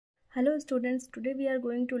Hello students, today we are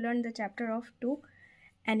going to learn the chapter of 2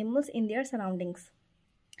 animals in their surroundings.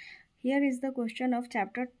 Here is the question of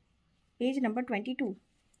chapter page number 22.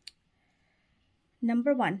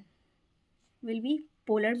 Number 1 will be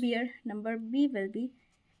polar bear, number B will be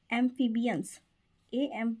amphibians,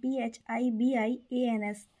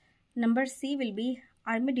 AMPHIBIANS. Number C will be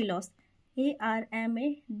armadillos,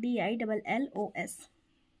 ARMADILLOS.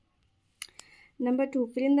 Number 2,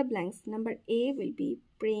 fill in the blanks. Number A will be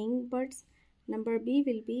praying birds. Number B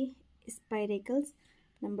will be spiracles.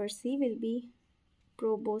 Number C will be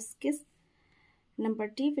proboscis. Number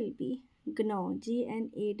D will be gnaw,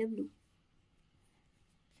 GNAW.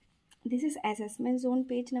 This is assessment zone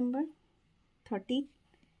page number 30.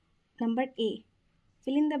 Number A,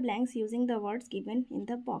 fill in the blanks using the words given in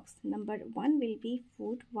the box. Number 1 will be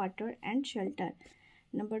food, water and shelter.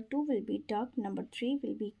 Number 2 will be duck. Number 3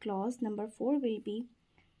 will be claws. Number 4 will be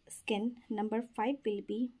skin. Number 5 will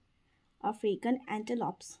be African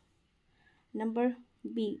antelopes. Number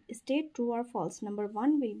B, state true or false. Number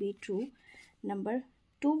 1 will be true. Number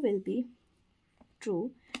 2 will be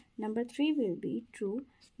true. Number 3 will be true.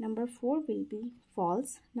 Number 4 will be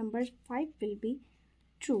false. Number 5 will be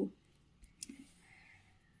true.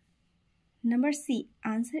 Number C,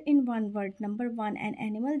 answer in one word. Number 1, an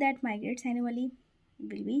animal that migrates annually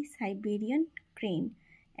will be Siberian crane,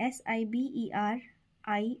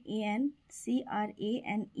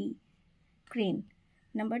 SIBERIANCRANE, crane.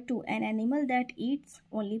 Number 2, an animal that eats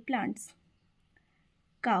only plants,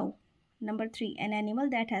 cow. Number 3, an animal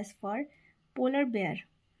that has fur, polar bear.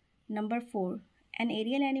 Number 4, an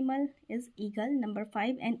aerial animal is eagle. Number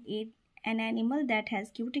 5, an animal that has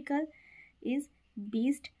cuticle is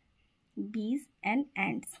beast, bees and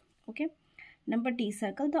ants. Okay. Number D,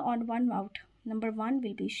 circle the odd one out. Number 1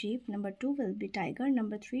 will be sheep. Number 2 will be tiger.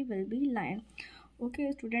 Number 3 will be lion.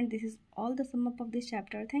 Okay student, this is all the sum up of this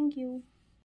chapter. Thank you.